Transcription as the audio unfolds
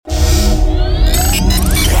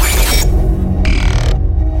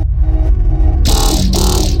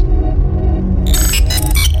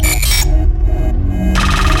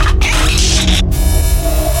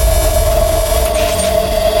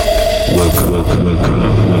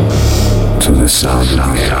to the sound of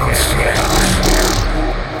the X.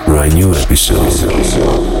 Brand new episode.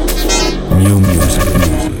 New music.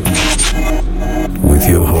 With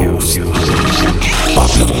your host,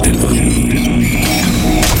 Pablo Denuit.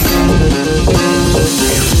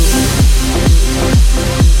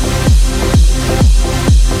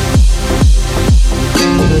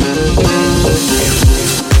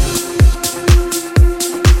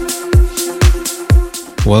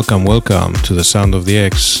 Welcome to the Sound of the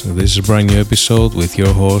X. This is a brand new episode with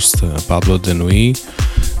your host Pablo Denuit.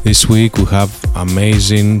 This week we have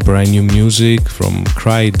amazing brand new music from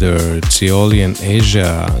Kryder, Gioli and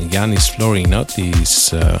Assia, Giannis,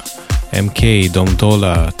 Floriniotis, MK,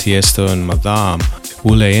 Dolla, Tiesto and Mathame,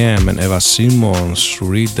 Hool and Eva Simmons,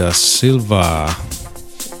 Silva,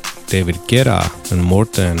 David Guetta and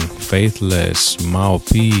MORTEN, Faithless,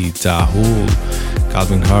 P, Hool,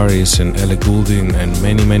 Calvin Harris and Ellie Goulding and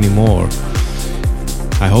many more.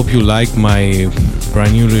 I hope you like my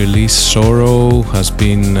brand new release. Sorrow has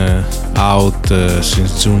been out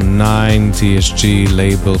since June 9, TSG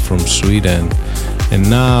label from Sweden. And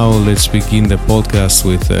now let's begin the podcast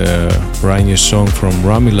with a brand new song from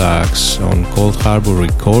Romi on Cold Harbor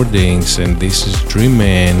Recordings, and this is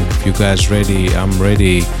Dreamin'. If you guys ready, I'm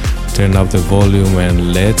ready. Turn up the volume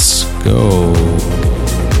and let's go.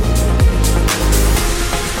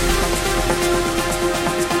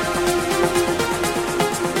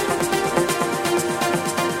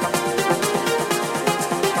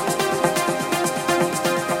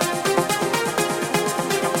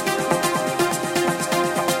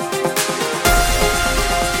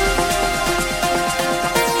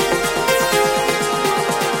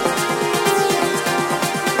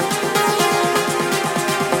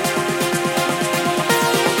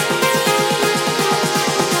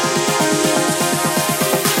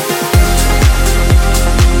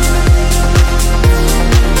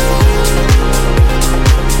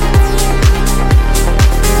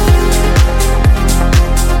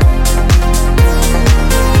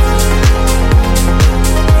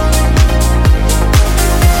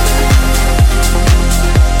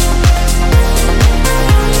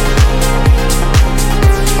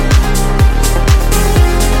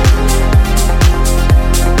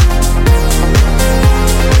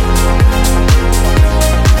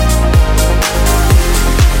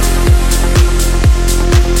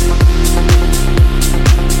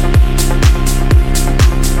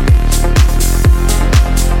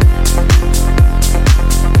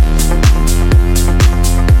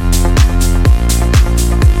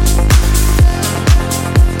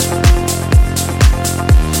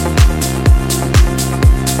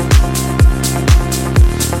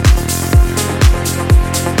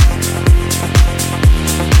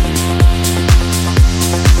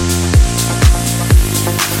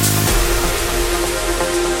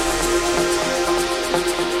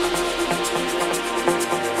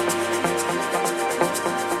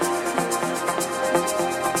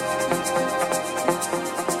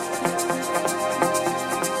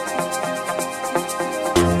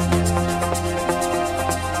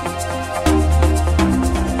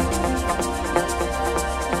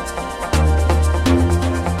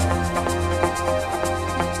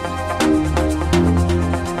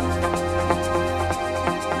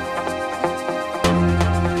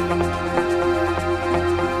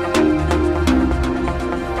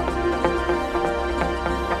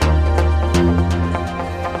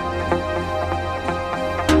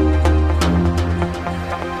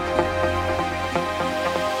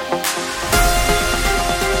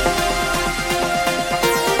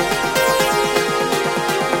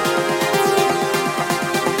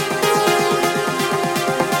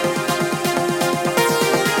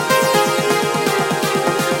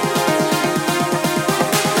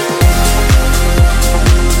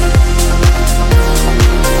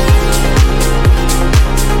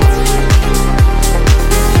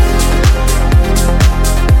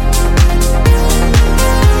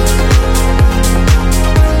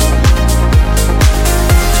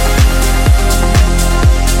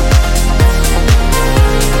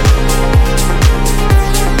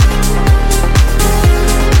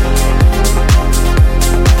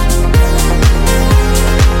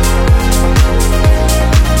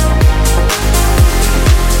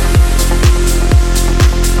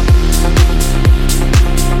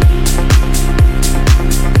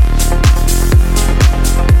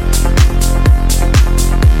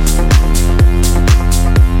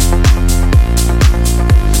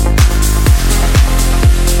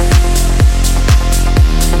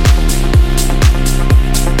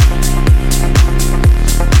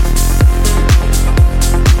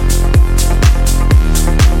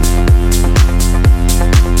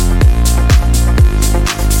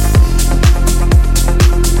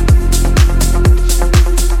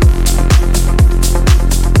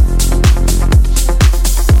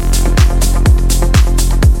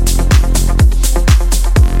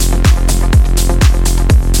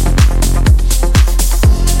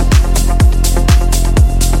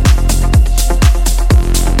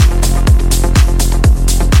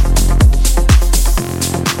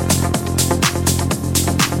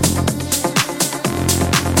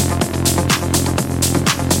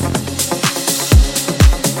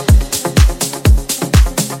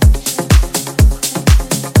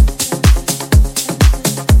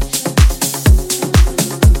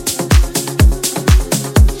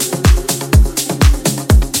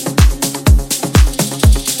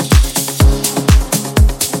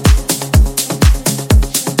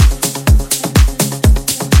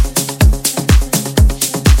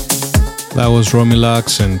 That was Romi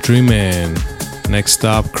and Dreamin'. Next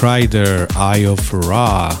up, Kryder, Eye of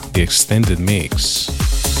Ra, the extended mix.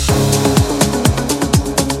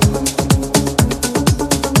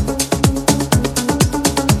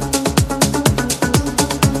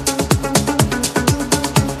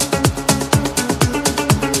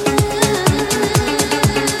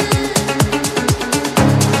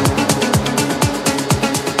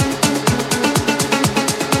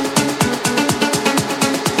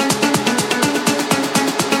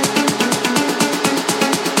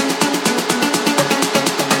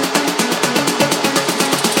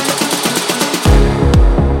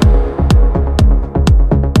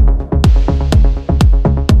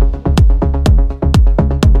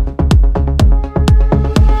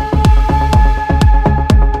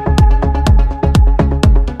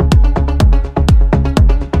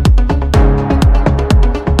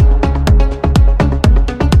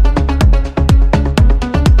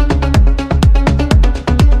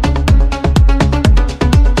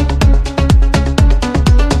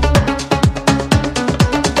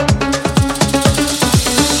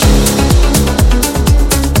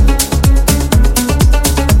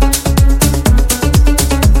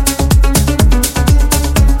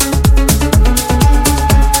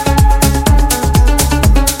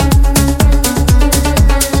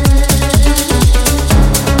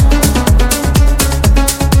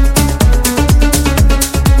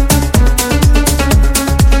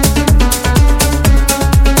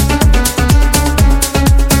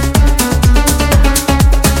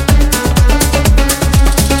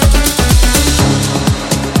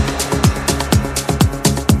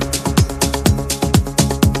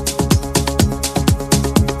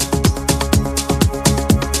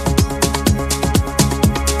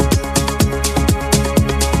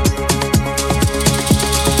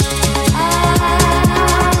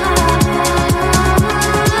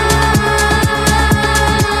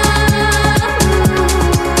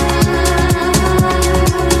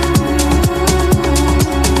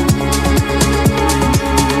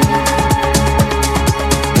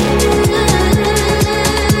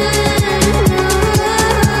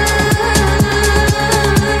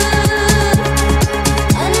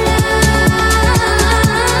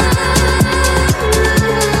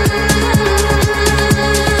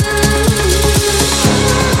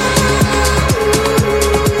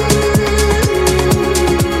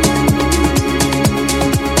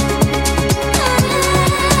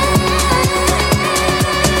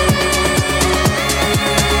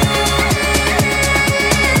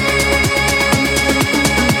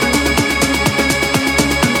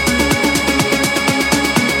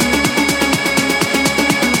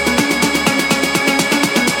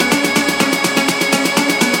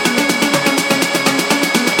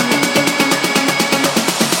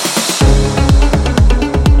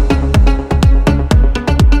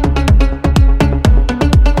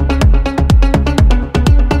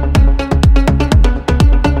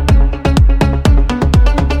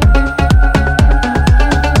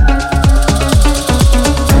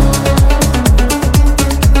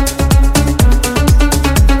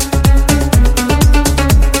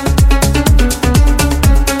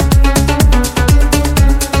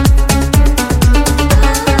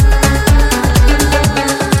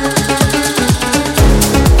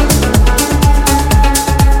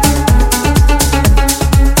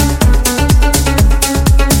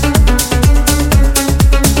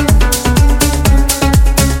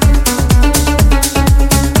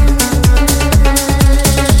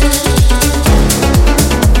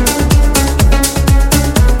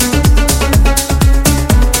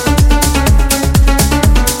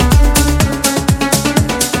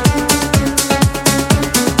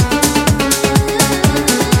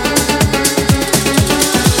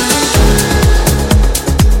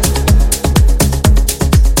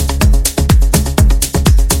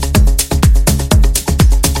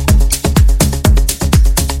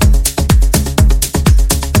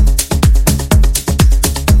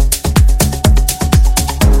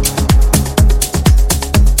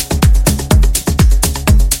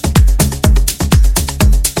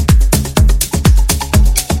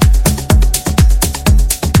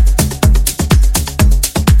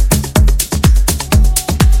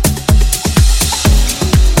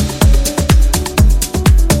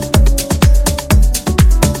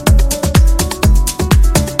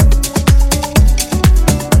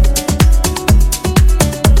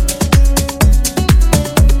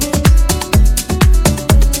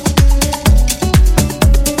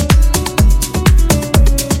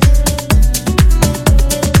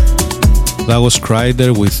 That was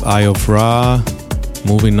Kryder with Eye of Ra.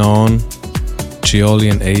 Moving on,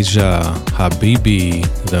 Gioli and Asia, Habibi,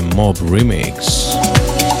 the Mob remix.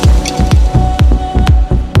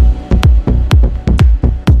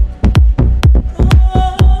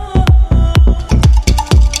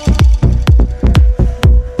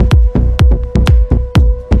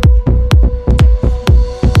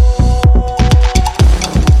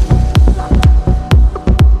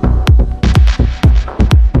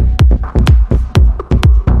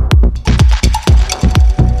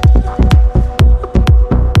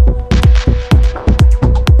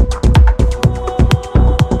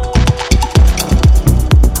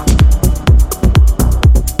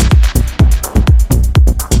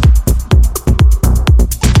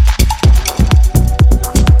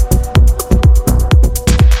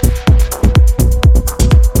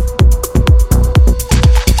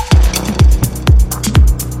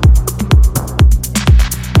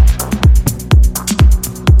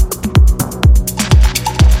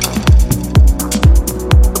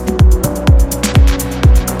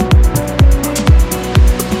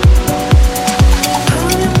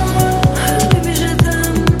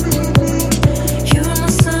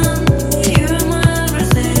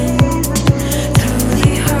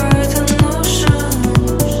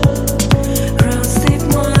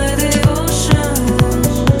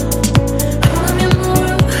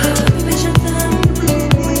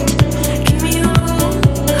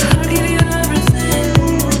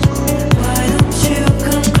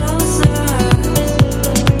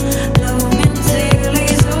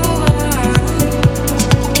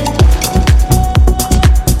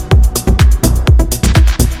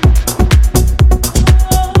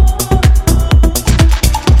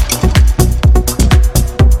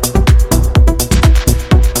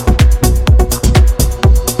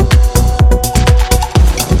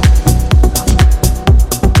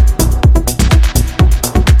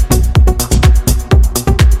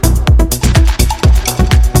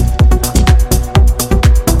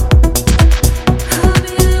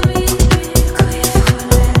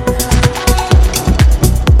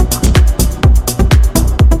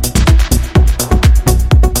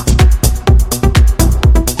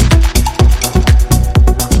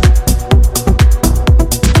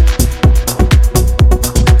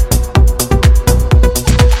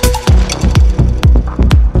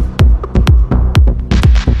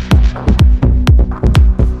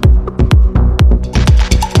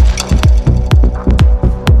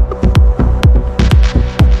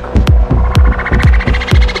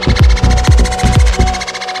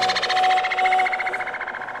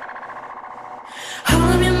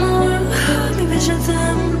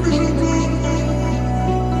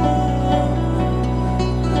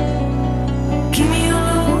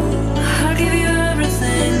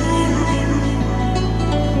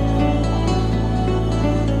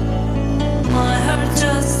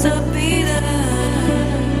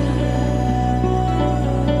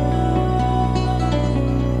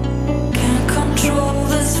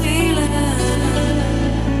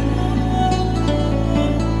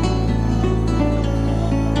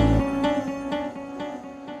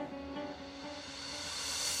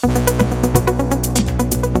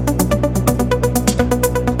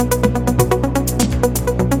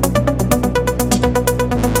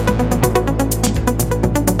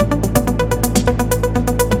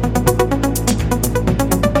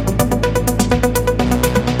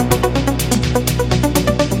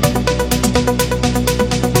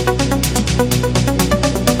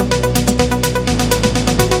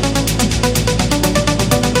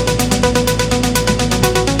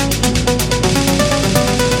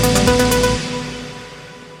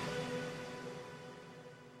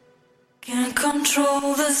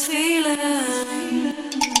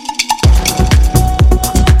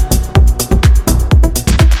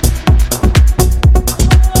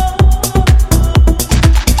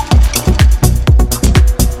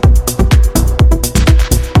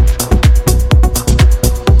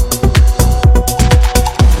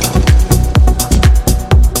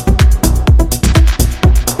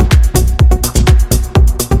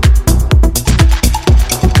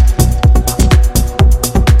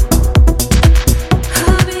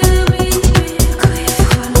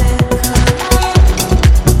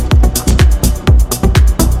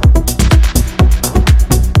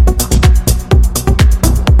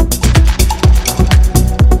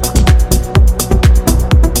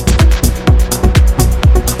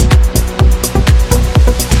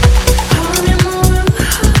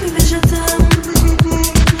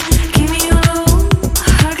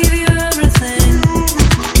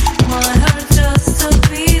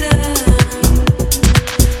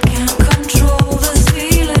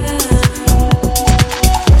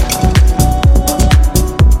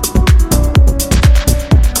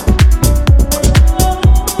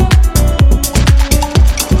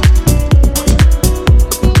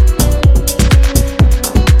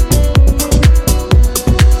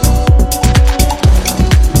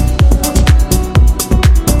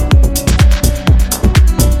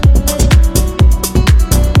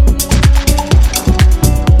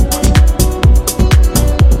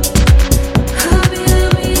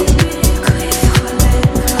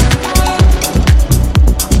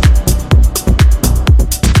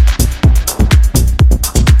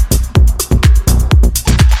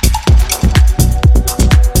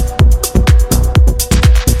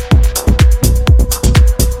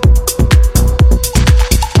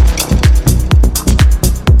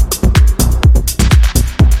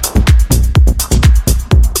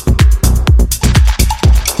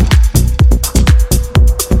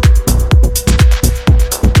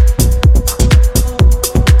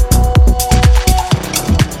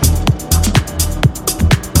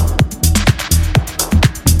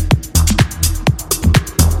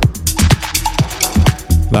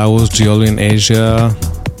 That was Gioli in Asia,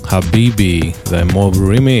 Habibi, the Mob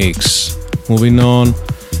remix. Moving on,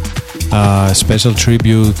 a special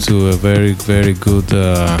tribute to a very, very good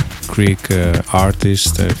Greek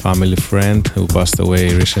artist, a family friend who passed away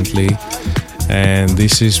recently. And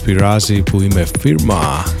this is Peirazei που είμαι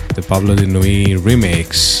Firma, the Pablo Denuit remix.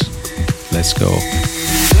 Let's go.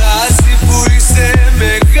 Πειράζει που είσαι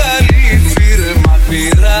μεγάλη φίρμα,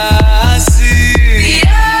 πειράζει.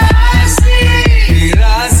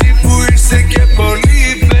 Πειράζει που είσαι και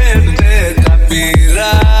πολύ πεντέτα,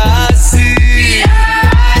 πειράζει.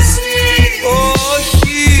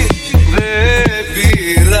 Όχι, δεν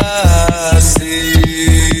πειράζει.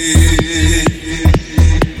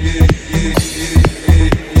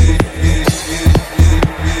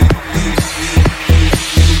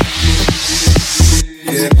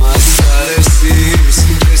 Και μας αρέσεις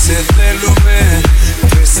και σε θέλουμε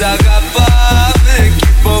και σ' αγαπάμε κι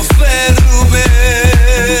υποφέρουμε.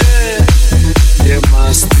 Και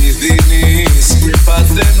μας τη δίνεις και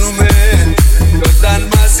παθαίνουμε κι όταν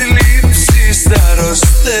μας λείψεις θα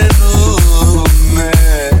αρρωσταίνουμε.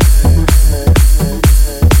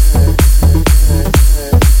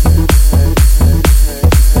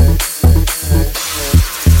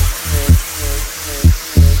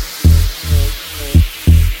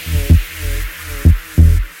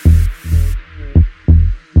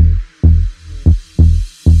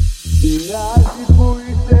 Πειράζει που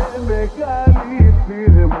είσαι μεγάλη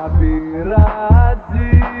φίρμα,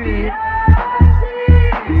 πειράζει.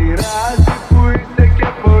 Πειράζει που είσαι και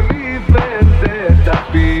πολύ βεντέτα,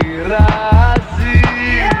 πειράζει.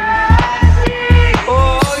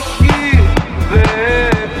 Όχι,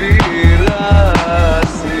 δεν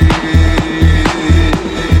πειράζει.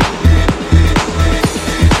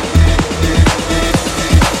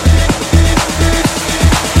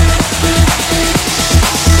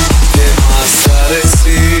 Και μας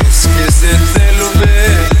αρέσεις και σε θέλουμε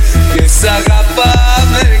και σ'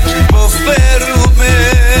 αγαπάμε κι υποφέρουμε.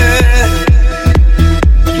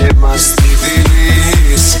 Και μας τη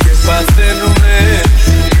δίνεις και παθαίνουμε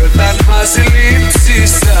κι όταν μας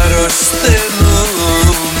λείψεις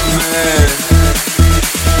αρρωσταίνουμε.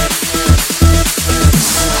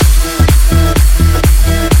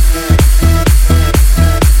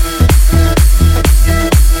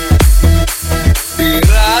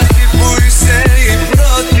 Πειράζει που είσαι η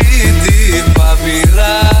πρώτη τύπα,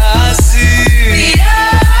 πειράζει.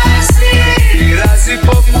 Πειράζει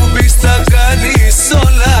που μπεις θα κάνεις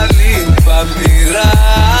όλα λίπα,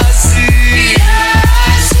 πειράζει.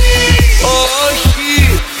 Όχι,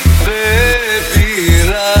 δεν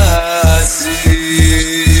πειράζει.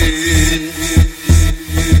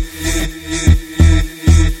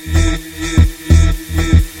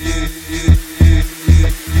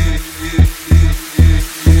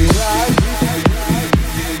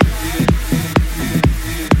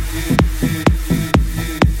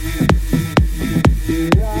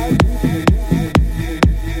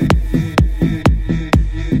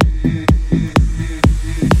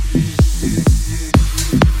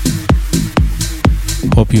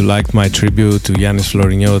 Hope you liked my tribute to Giannis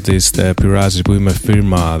Floriniotis, the Peirazei που είμαι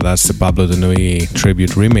Firma. That's the Pablo Denuit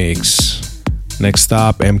tribute remix. Next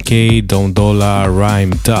up, MK, Dolla,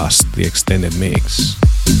 Rhyme, Dust, the extended mix.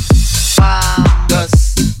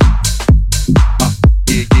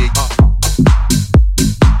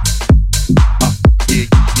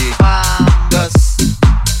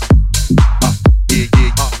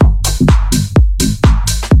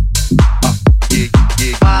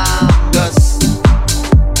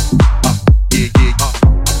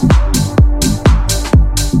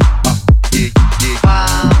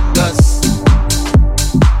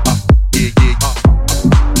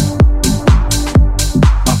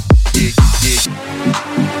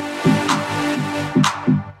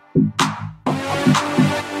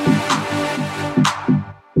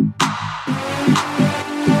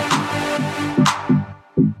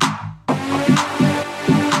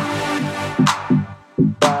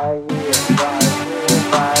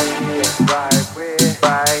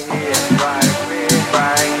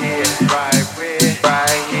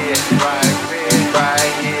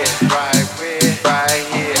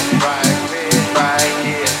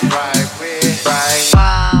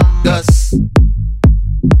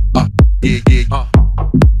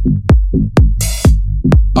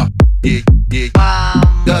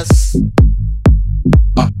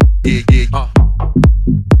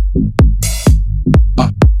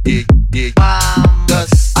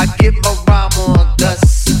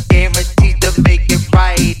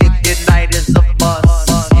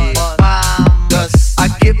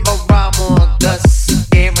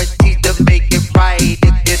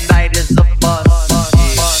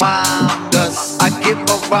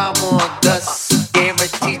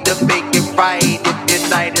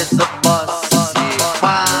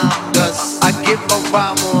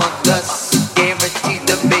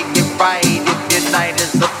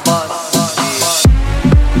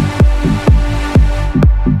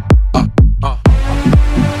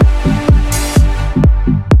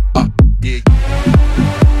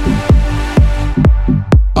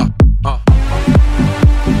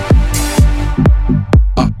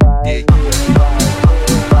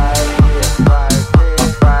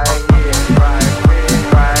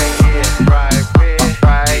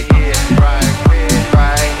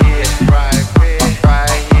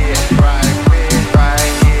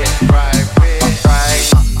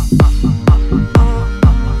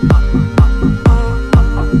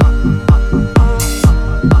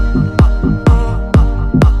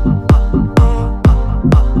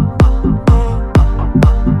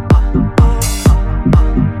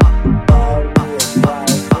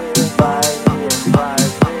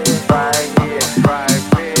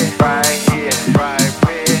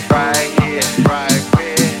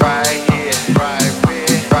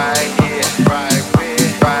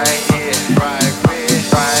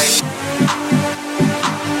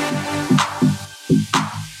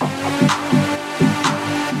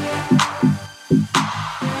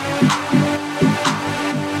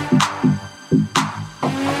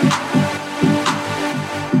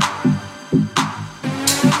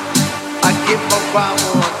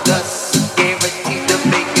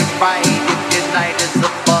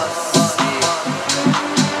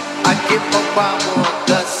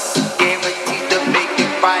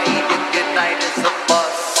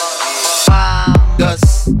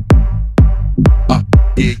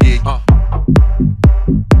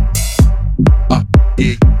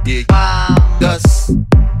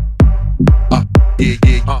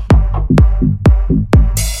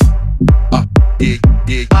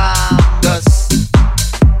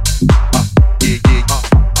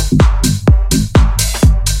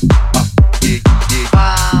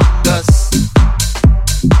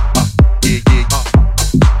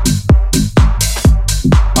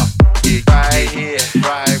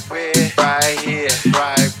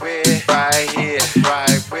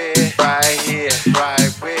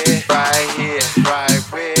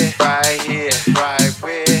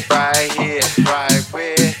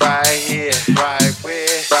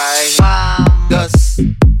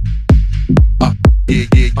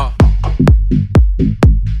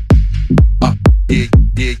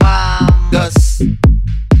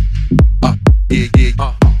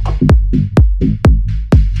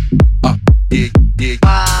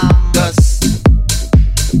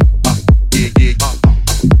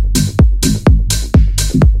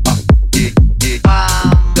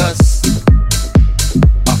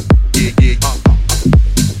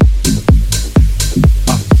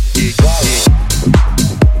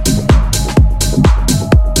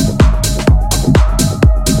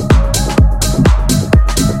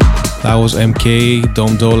 That was MK,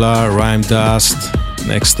 Dolla, Rhyme Dust.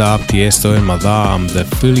 Next up, Tiesto and Mathame, the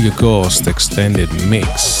Feel Your Ghost extended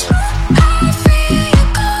mix.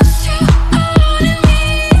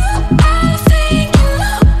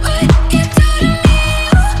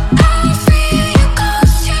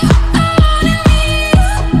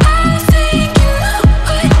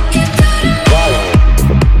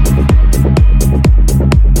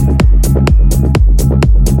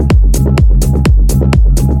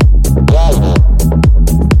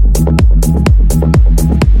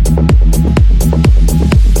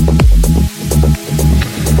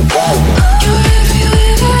 You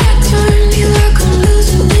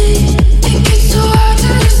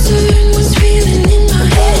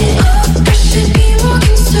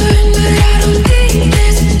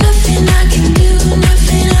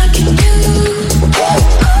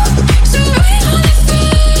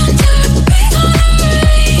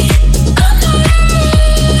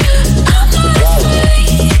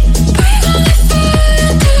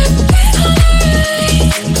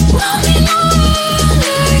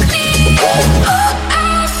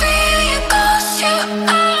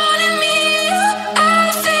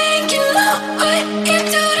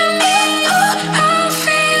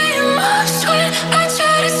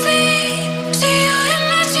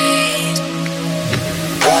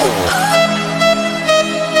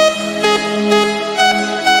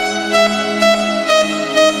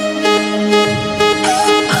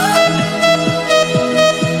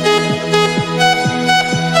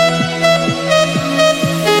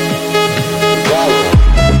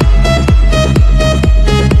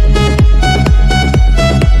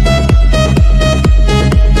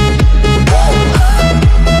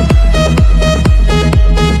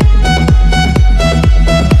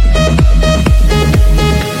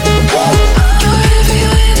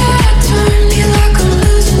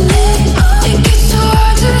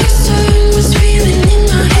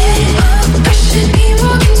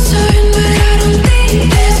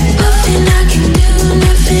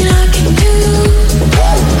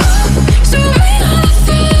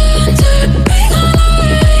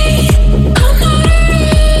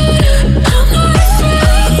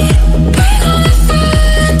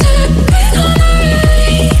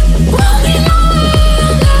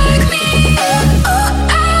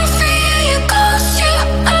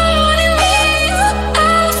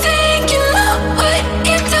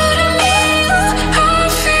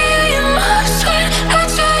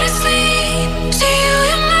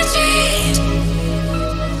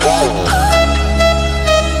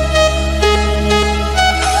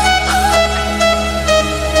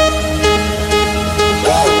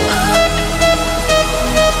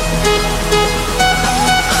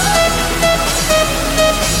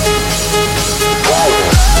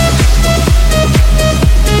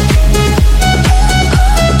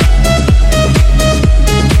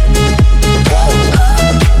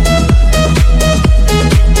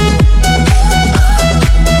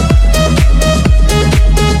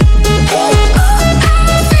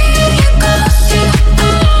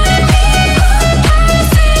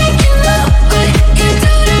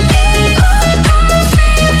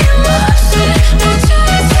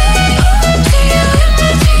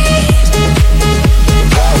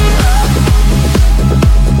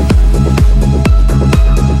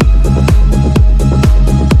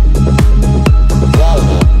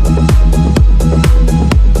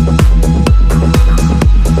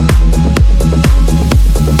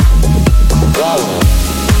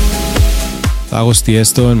That was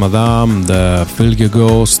Tiesto and Mathame, the Feel Your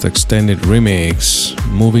Ghost extended remix.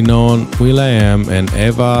 Moving on, will.i.am and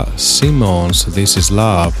Eva Simons, This Is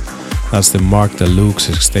Love. That's the Mark Deluxe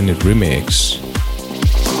extended remix.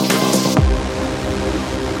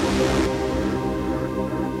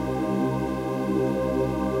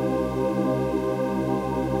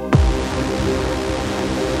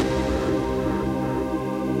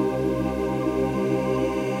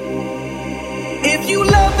 If you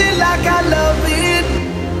love it like I love it,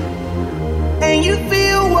 and you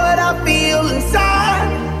feel what I feel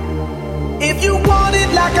inside, if you want it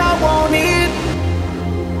like I want it,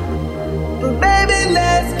 baby,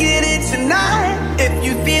 let's get it tonight. If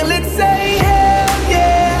you feel it, say hell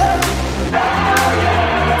yeah.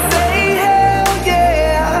 Say hell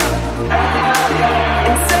yeah.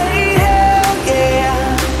 And say hell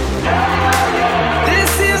yeah.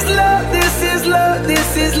 This is love, this is love,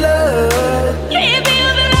 this is love. Can you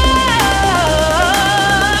feel the love?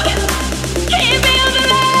 Can you feel the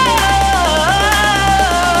love?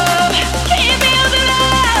 Can you feel the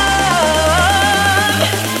love?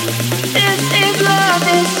 This is love,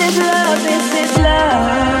 this is love, this is love.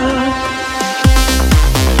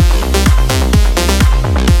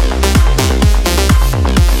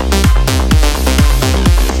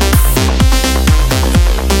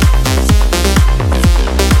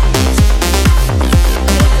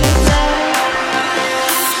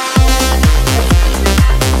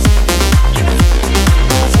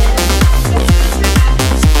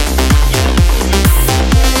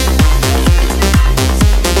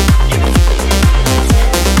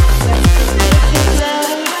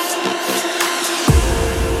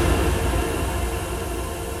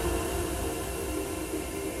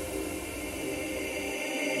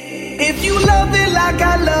 If you love it like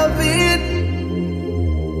I love it,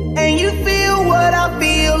 and you feel what I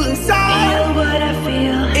feel inside,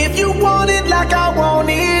 if you want it like I want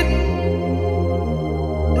it,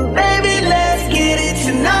 baby, let's get it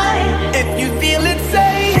tonight. If you feel it,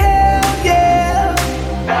 say hell yeah.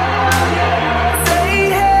 Say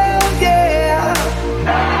hell yeah.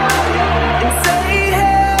 And say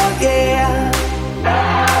hell yeah.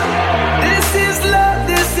 This is love,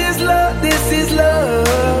 this is love, this is love.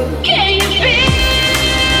 Can you feel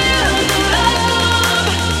the love?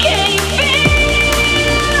 Can you feel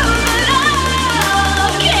the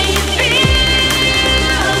love? Can you feel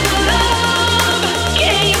the love?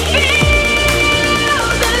 Can you feel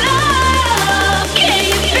the love? Can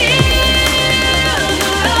you feel the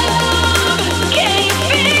love? Can you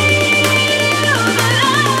feel the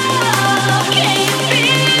love? Can you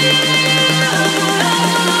feel the love?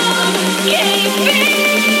 Can you feel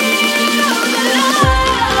the love?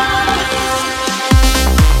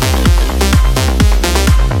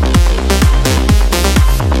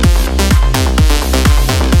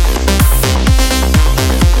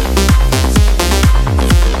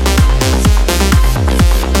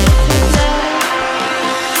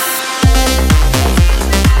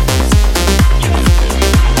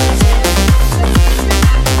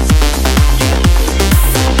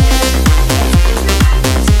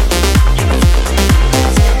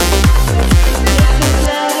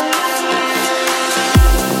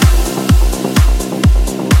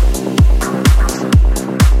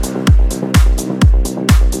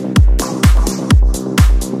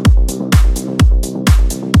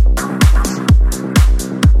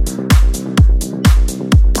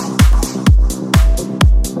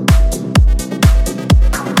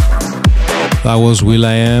 That was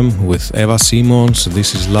will.i.am with Eva Simons,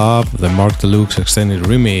 This Is Love, the Mark Deluxe extended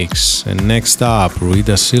remix. And next up,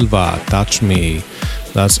 Rita Silva, Touch Me.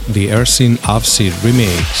 That's the Ersin Avci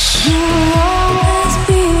remix. You'll always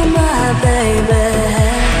be my baby.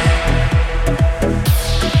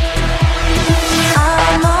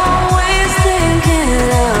 I'm always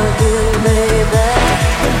thinking of you, baby.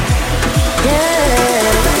 Yeah.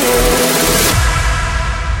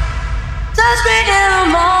 Touch me in the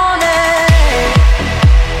morning.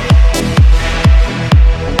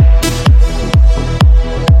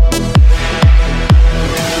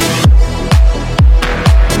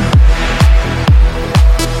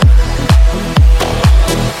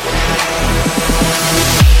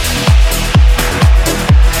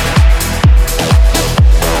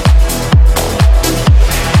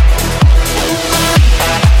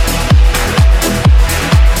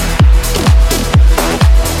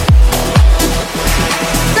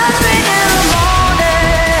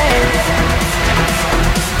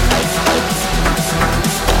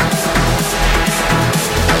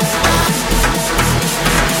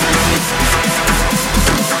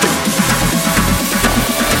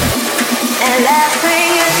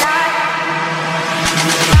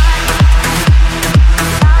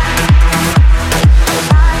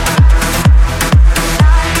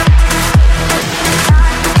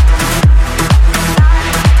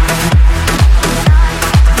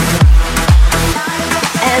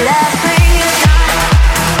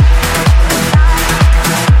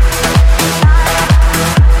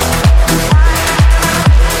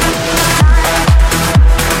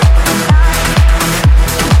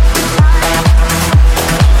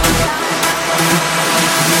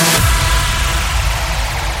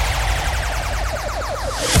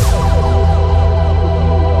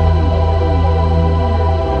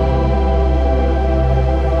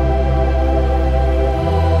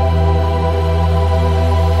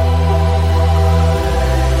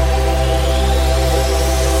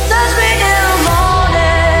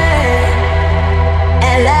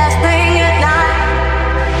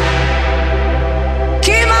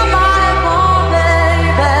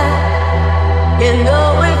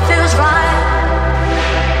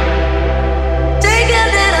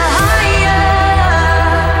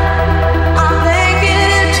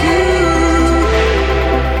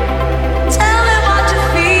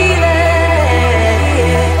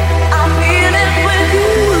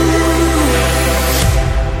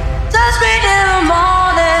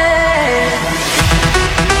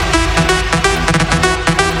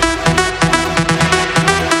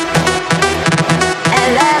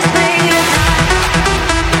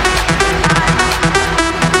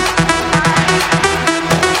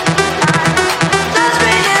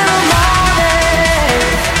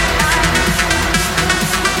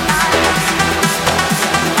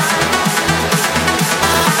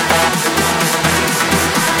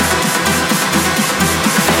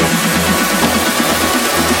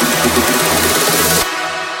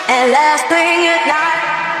 last thing at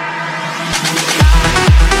night.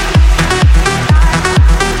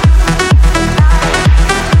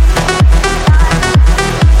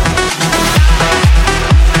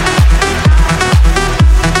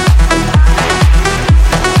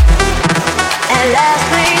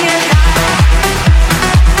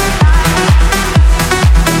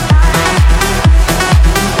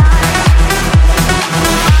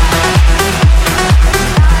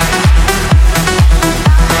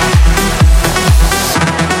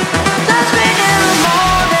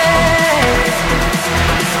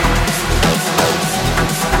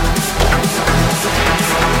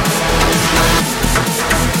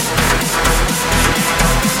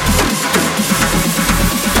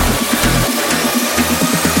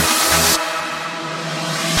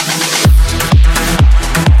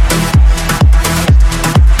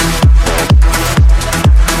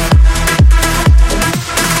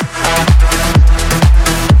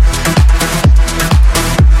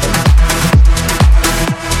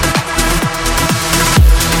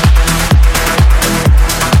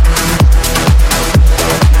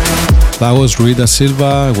 That was Rita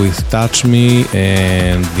Silva with Touch Me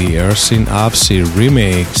and the Ersin Avci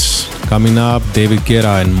remix. Coming up, David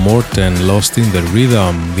Guetta and MORTEN, Lost in the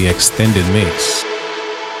Rhythm, the extended mix.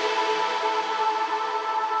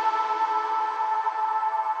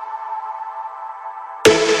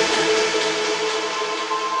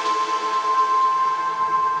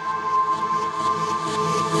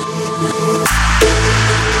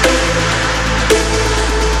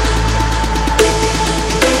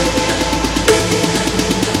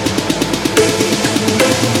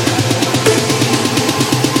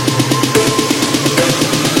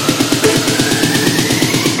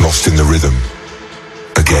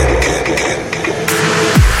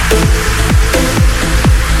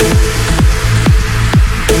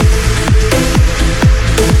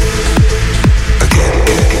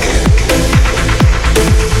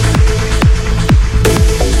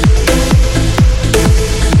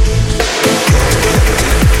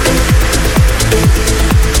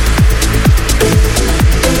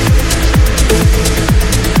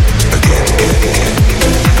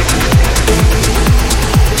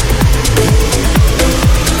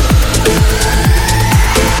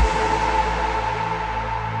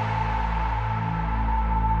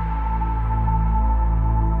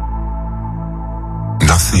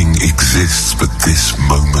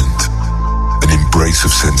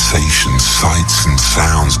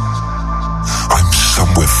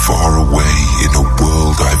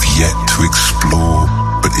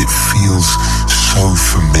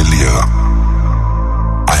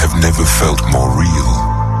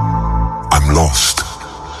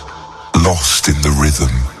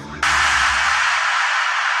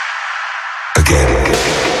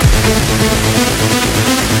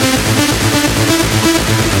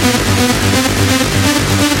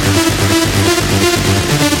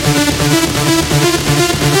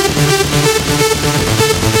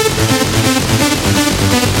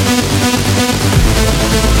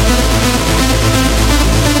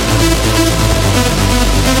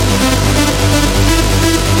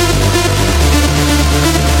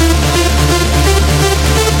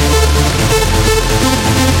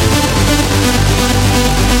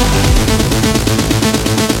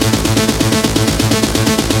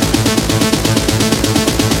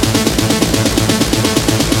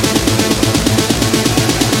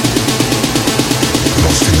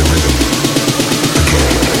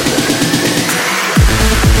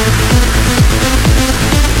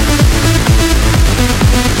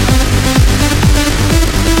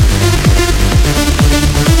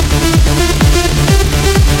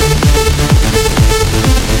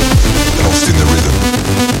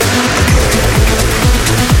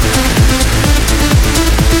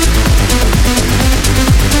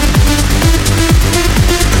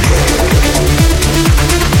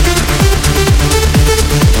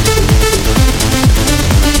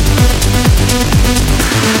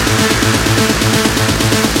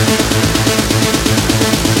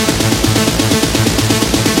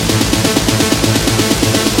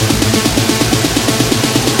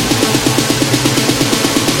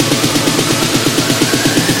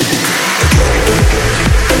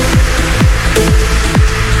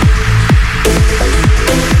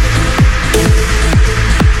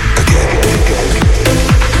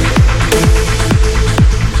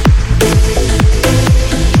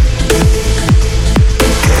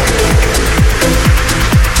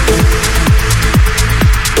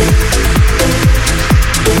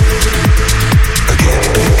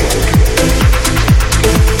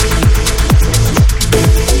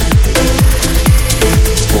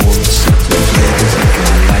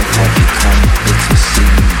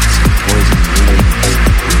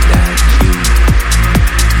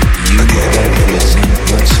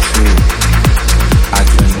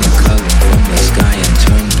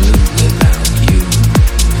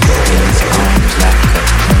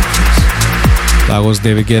 That was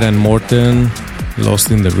David Guetta and MORTEN,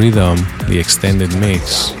 Lost in the Rhythm, the extended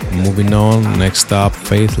mix. Moving on, next up,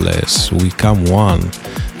 Faithless, We Come One.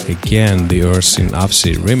 Again, the Ersin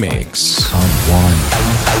Avci remix. Come one.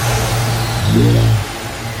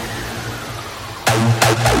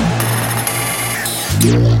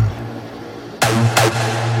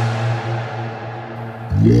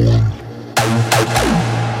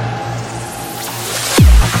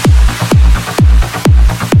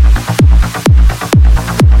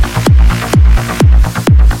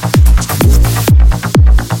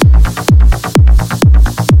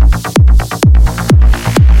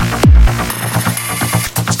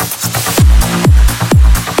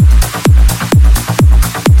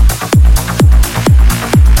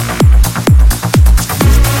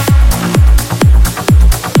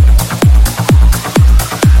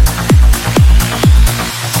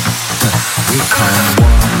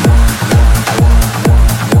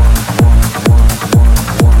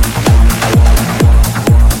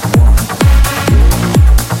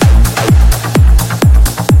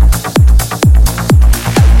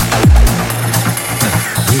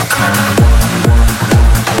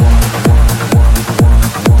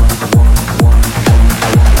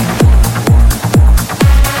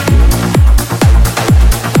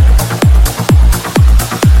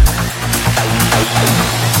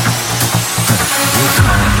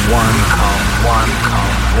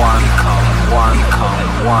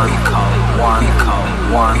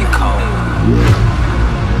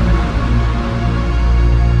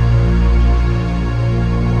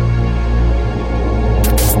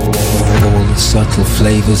 Subtle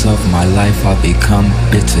flavors of my life are become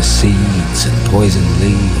bitter seeds and poison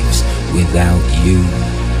leaves without you.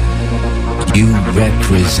 You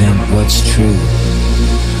represent what's true.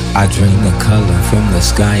 I drain the color from the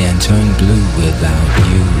sky and turn blue without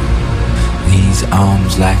you. These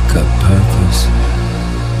arms lack a purpose,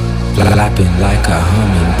 flapping like a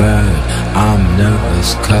hummingbird. I'm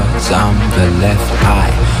nervous 'cause I'm the left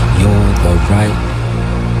eye, you're the right.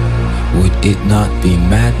 Would it not be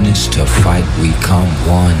madness to fight? We come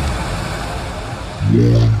one.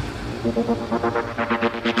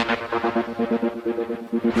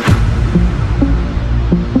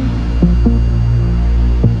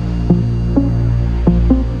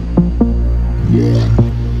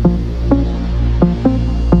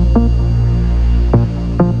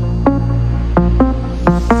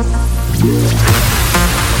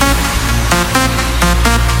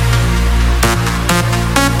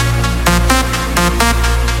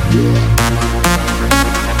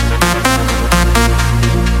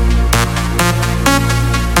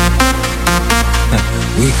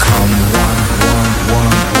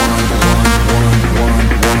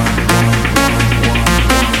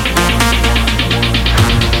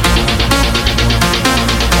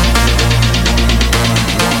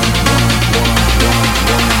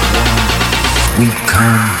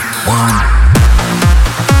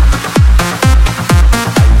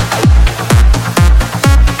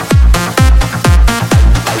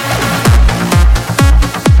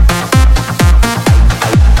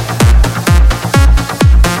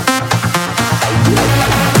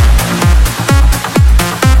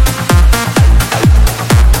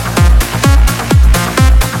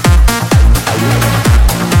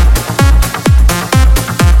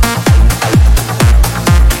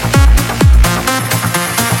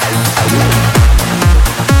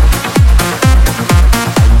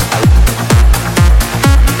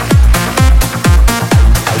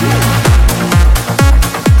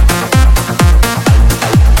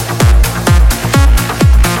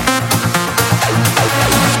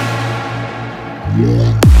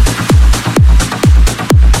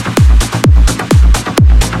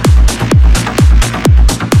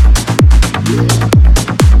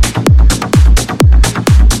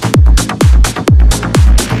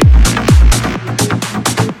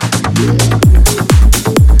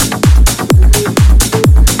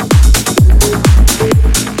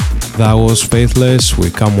 That was Faithless, We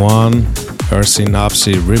Come One, Ersin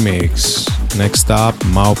Avci remix. Next up,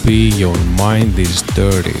 Maupi, Your Mind is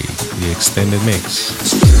Dirty, the extended mix.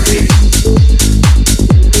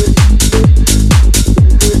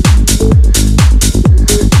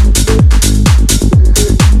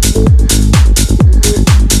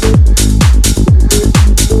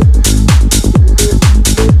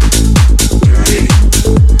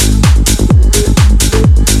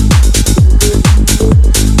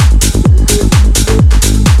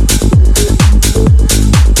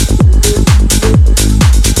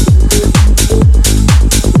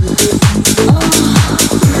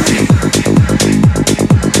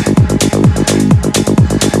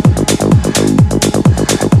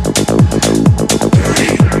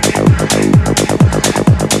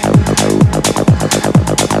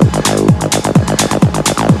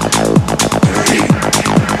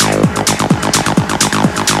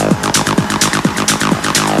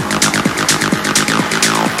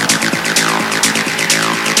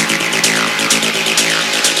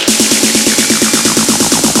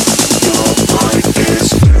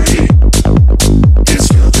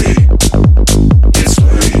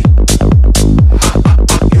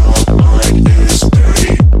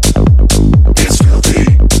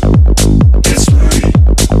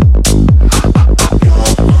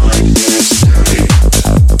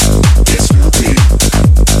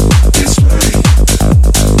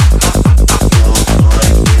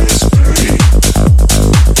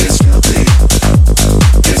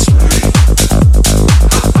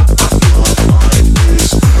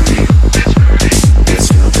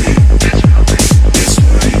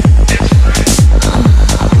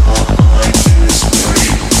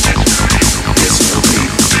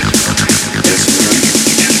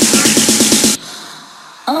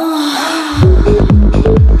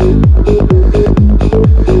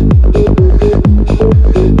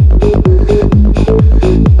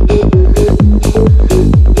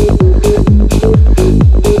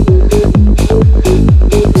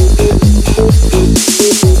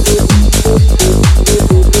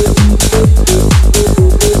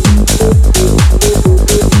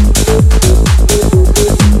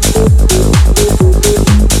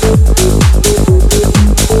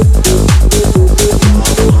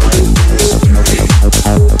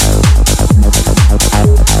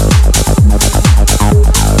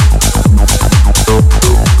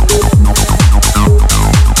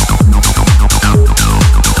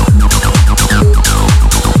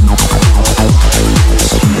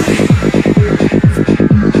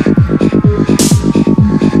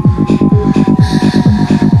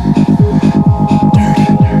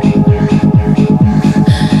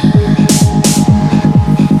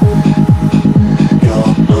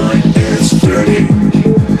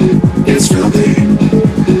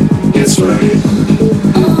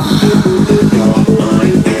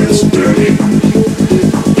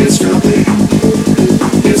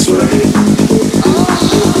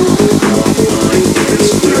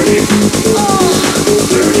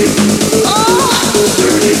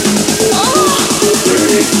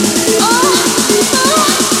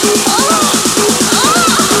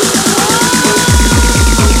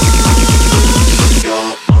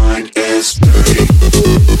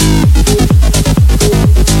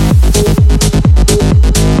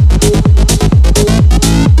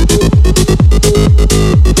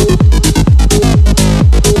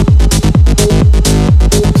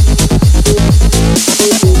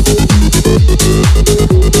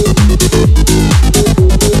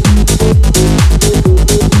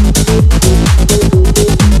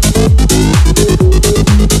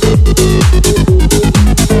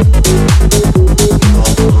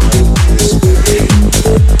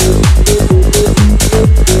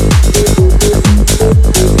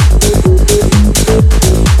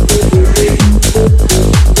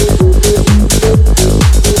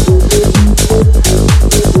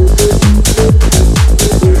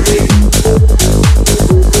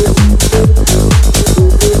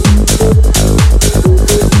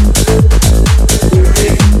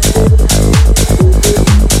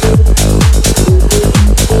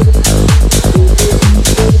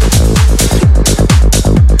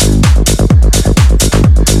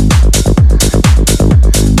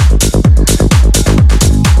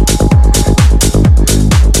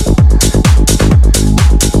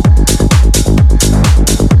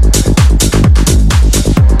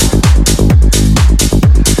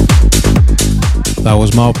 That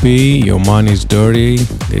was Mau P, Your Money's Dirty,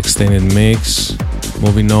 the extended mix.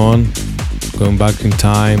 Moving on, going back in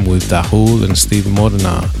time with the Hool and Steve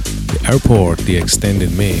Modana, the Airport, the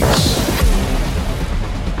extended mix.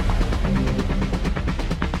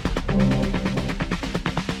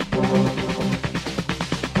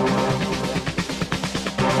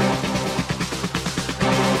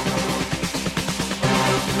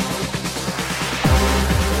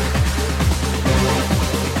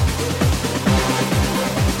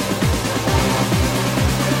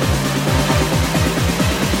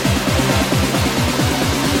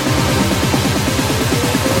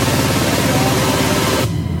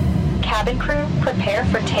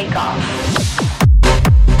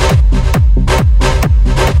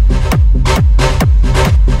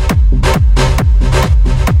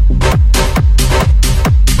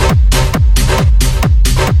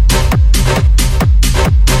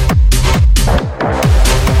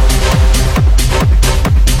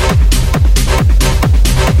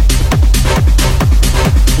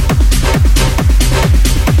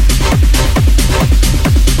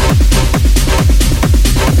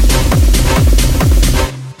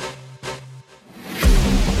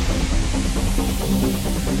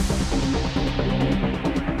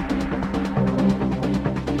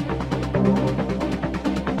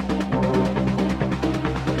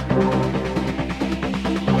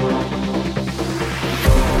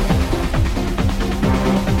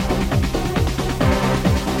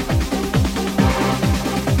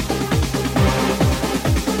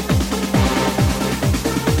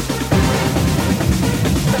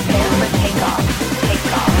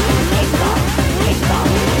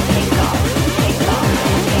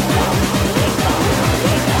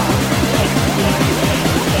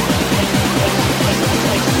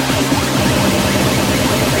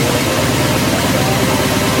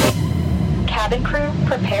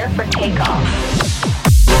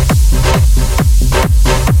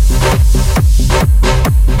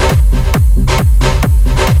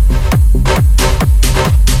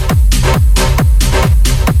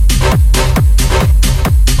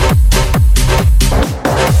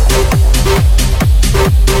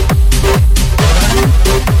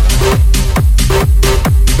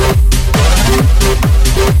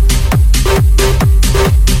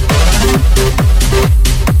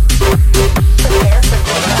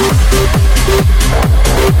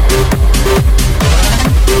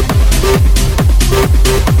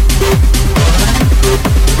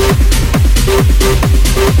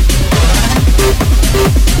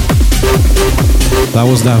 That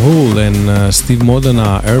was the Hool and Steve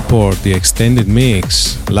Modana, Airport, the extended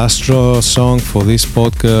mix. Last song for this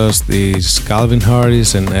podcast is Calvin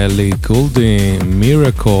Harris and Ellie Goulding,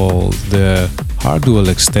 Miracle, the Hardwell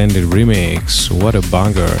extended remix. What a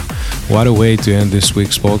banger. What a way to end this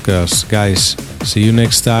week's podcast. Guys, see you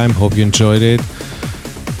next time. Hope you enjoyed it.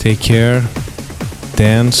 Take care.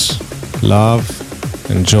 Dance. Love.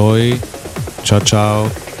 Enjoy. Ciao, ciao.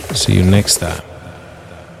 See you next time.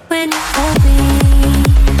 When you hold me,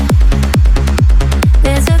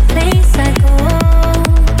 there's a place I go.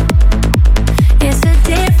 It's a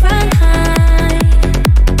different high.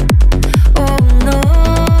 Oh no.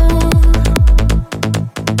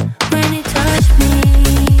 When you touch me,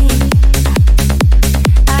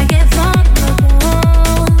 I get vulnerable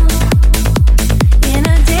in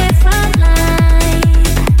a different light.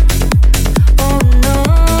 Oh no.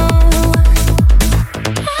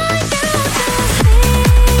 I used to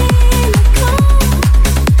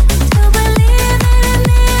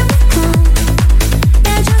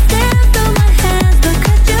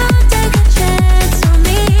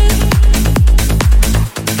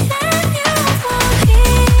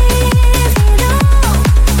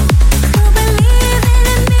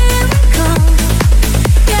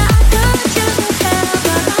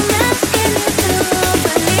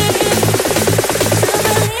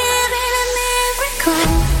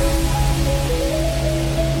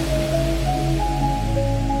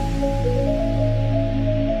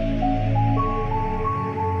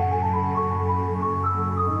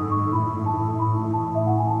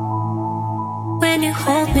when you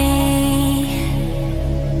hold me,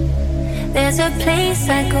 there's a place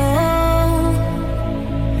I go.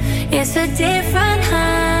 It's a different